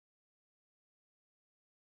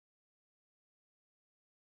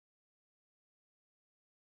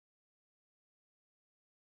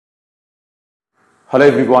Hello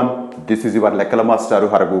everyone, this is your Lekala Master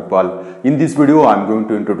Haragopal. In this video, I am going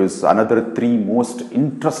to introduce another three most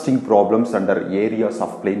interesting problems under areas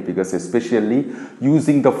of plane figures, especially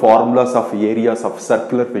using the formulas of areas of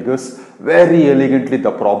circular figures. Very elegantly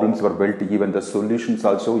the problems were built, even the solutions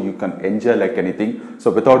also you can enjoy like anything.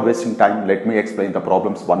 So without wasting time, let me explain the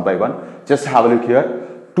problems one by one. Just have a look here.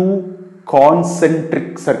 Two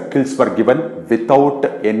concentric circles were given without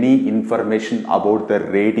any information about the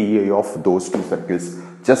radii of those two circles.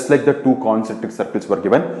 Just like the two concentric circles were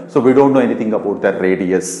given, so we don't know anything about the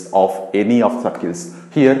radius of any of circles.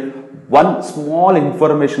 Here one small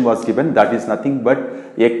information was given, that is nothing but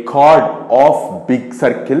a chord of big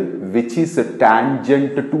circle which is a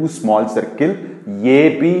tangent to small circle.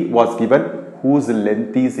 AB was given, whose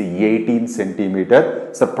length is 18 centimeter.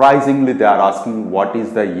 Surprisingly, they are asking what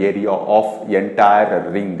is the area of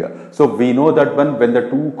entire ring. So we know that when the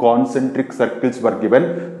two concentric circles were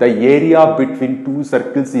given, the area between two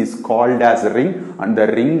circles is called as a ring, and the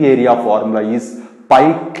ring area formula is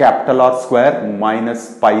pi capital R square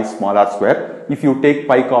minus pi small r square. If you take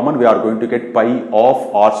pi common, we are going to get pi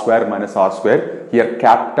of r square minus r square. Here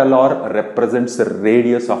capital R represents the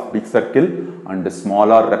radius of big circle and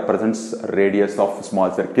small r represents radius of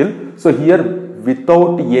small circle. So here,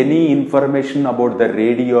 without any information about the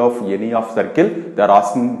radii of any of circle, they are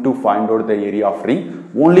asking to find out the area of ring.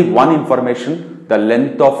 Only one information, the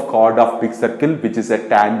length of chord of big circle, which is a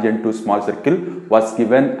tangent to small circle, was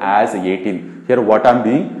given as 18. Here what I am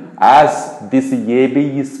doing, as this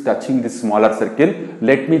AB is touching this smaller circle,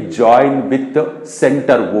 let me join with the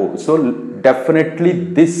center O. So definitely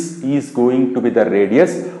this is going to be the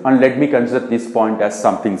radius, and let me consider this point as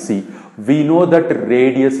something C. We know that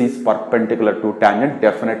radius is perpendicular to tangent,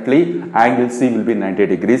 definitely angle C will be 90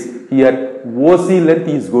 degrees. Here OC length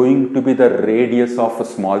is going to be the radius of a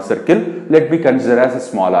small circle, let me consider as a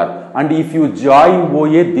small r. And if you join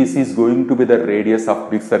OA, this is going to be the radius of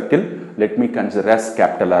big circle, let me consider as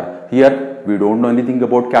capital R. Here we don't know anything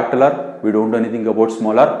about capital R, we don't know anything about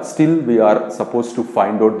small r, still we are supposed to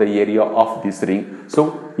find out the area of this ring.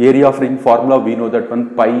 So area of ring formula, we know that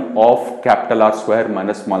one pi of capital R square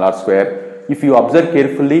minus small r square. If you observe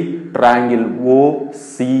carefully, triangle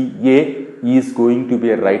OCA is going to be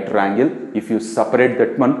a right triangle. If you separate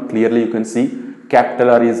that one, clearly you can see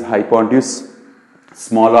capital R is hypotenuse,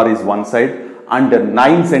 small r is one side, and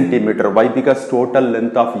 9 centimeter. Why? Because total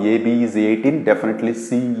length of AB is 18. Definitely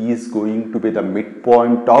C is going to be the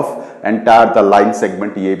midpoint of entire the line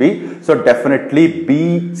segment AB. So definitely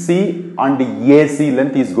BC and AC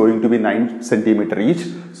length is going to be 9 centimeter each.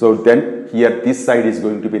 So then here this side is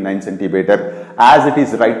going to be 9 centimeter. As it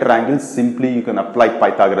is right triangle, simply you can apply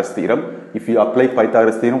Pythagoras theorem. If you apply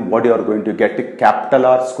Pythagoras theorem, what you are going to get? Capital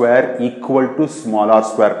R square equal to small r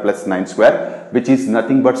square plus 9 square, which is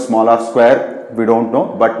nothing but small r square we don't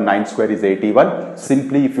know, but 9 square is 81.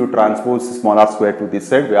 Simply if you transpose small r square to this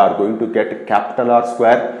side, we are going to get capital R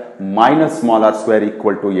square minus small r square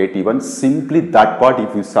equal to 81. Simply that part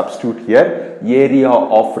if you substitute here, area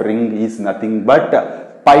of ring is nothing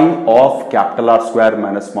but pi of capital R square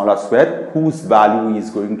minus small r square, whose value is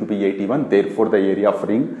going to be 81. Therefore the area of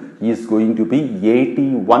ring is going to be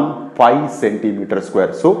 81 pi centimeter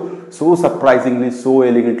square. So surprisingly, so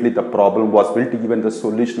elegantly the problem was built, even the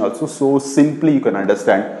solution also so simply you can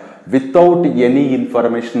understand. Without any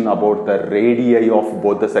information about the radii of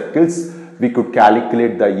both the circles, we could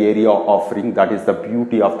calculate the area of ring. That is the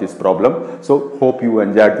beauty of this problem. So hope you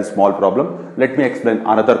enjoyed this small problem. Let me explain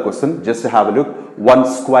another question. Just have a look. One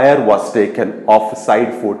square was taken of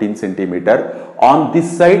side 14 centimeter. On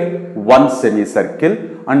this side one semicircle,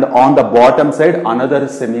 and on the bottom side another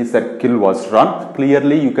semicircle was drawn.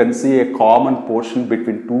 Clearly you can see a common portion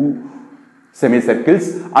between two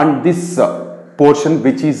semicircles, and this portion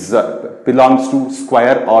which is belongs to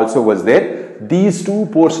square also was there. These two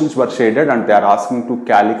portions were shaded, and they are asking to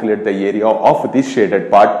calculate the area of this shaded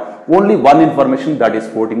part. Only one information, that is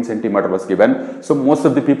 14 centimeter was given. So most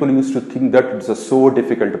of the people used to think that it's a so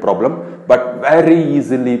difficult problem, but very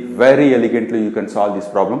easily, very elegantly you can solve this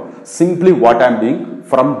problem. Simply what I am doing,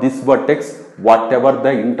 from this vertex, whatever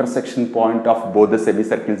the intersection point of both the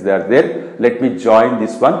semicircles they are there, let me join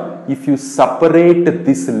this one. If you separate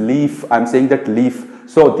this leaf, I am saying that leaf,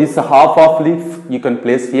 so this half of leaf you can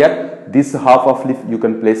place here, this half of leaf you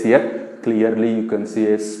can place here. Clearly you can see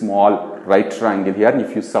a small right triangle here.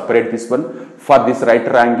 If you separate this one, for this right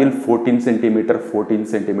triangle 14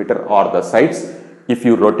 centimeter are the sides. If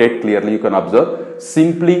you rotate, clearly you can observe.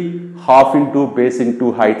 Simply half into base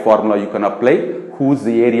into height formula you can apply, whose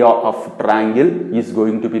area of triangle is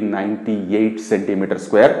going to be 98 centimeter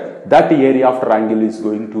square. That area of triangle is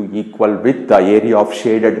going to equal with the area of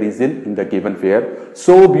shaded region in the given figure.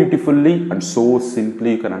 So beautifully and so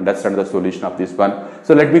simply you can understand the solution of this one.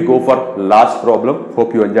 So let me go for last problem.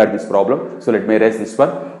 Hope you enjoyed this problem. So let me erase this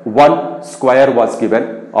one. One square was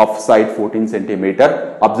given of side 14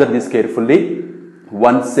 centimeter. Observe this carefully.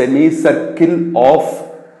 One semicircle of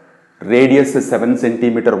radius 7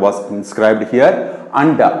 centimeter was inscribed here,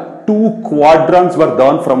 and two quadrants were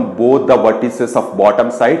done from both the vertices of bottom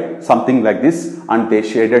side, something like this, and they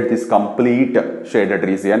shaded this complete shaded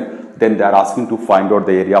region. Then they are asking to find out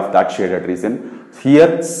the area of that shaded region.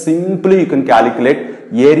 Here simply you can calculate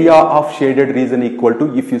area of shaded region equal to,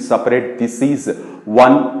 if you separate, this is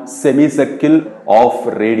one semicircle of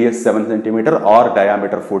radius 7 centimeter or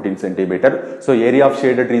diameter 14 centimeter. So area of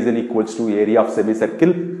shaded region equals to area of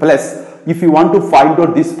semicircle plus, if you want to find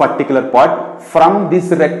out this particular part, from this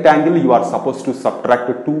rectangle you are supposed to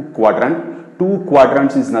subtract two quadrants. Two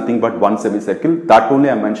quadrants is nothing but one semicircle. That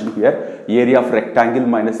only I mentioned here. Area of rectangle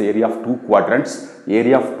minus area of two quadrants.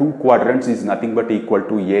 Area of two quadrants is nothing but equal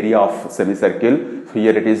to area of semicircle.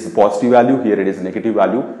 Here it is positive value, here it is negative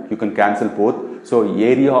value. You can cancel both. So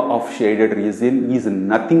area of shaded region is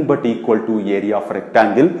nothing but equal to area of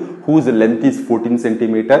rectangle whose length is 14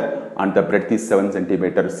 centimeter and the breadth is 7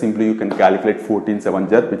 centimeter. Simply you can calculate 14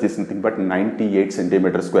 7s, which is nothing but 98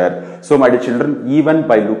 centimeter square. So my dear children, even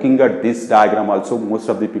by looking at this diagram also, most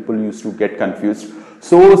of the people used to get confused.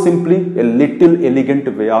 So simply a little elegant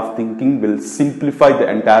way of thinking will simplify the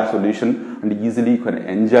entire solution, and easily you can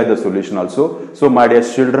enjoy the solution also. So my dear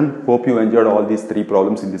children, hope you enjoyed all these three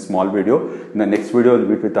problems in this small video. In the next video, we'll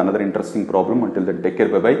meet with another interesting problem. Until then, take care,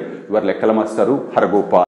 bye bye. Your Lekkala Mastaru Haragopal.